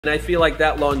And I feel like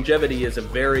that longevity is a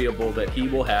variable that he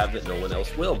will have that no one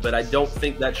else will. But I don't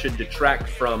think that should detract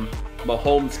from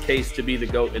Mahomes' case to be the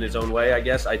GOAT in his own way, I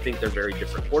guess. I think they're very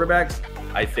different quarterbacks.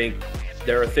 I think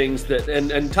there are things that,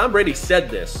 and Tom Brady said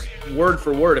this word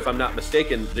for word, if I'm not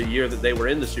mistaken, the year that they were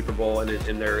in the Super Bowl and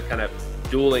in their kind of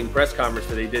dueling press conference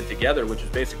that they did together, which is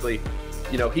basically,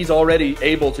 you know, he's already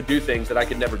able to do things that I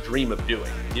could never dream of doing.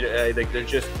 You know, I think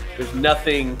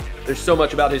there's so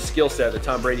much about his skill set that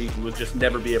Tom Brady would just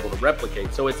never be able to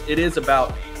replicate. So it is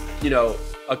about, you know,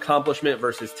 accomplishment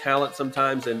versus talent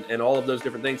sometimes and all of those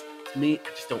different things. To me, I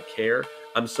just don't care.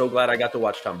 I'm so glad I got to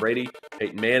watch Tom Brady,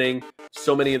 Peyton Manning,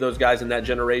 so many of those guys in that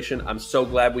generation. I'm so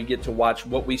glad we get to watch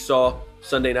what we saw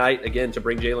Sunday night, again, to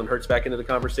bring Jalen Hurts back into the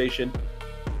conversation.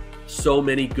 So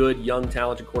many good, young,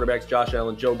 talented quarterbacks, Josh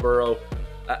Allen, Joe Burrow.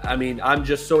 I mean, I'm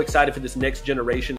just so excited for this next generation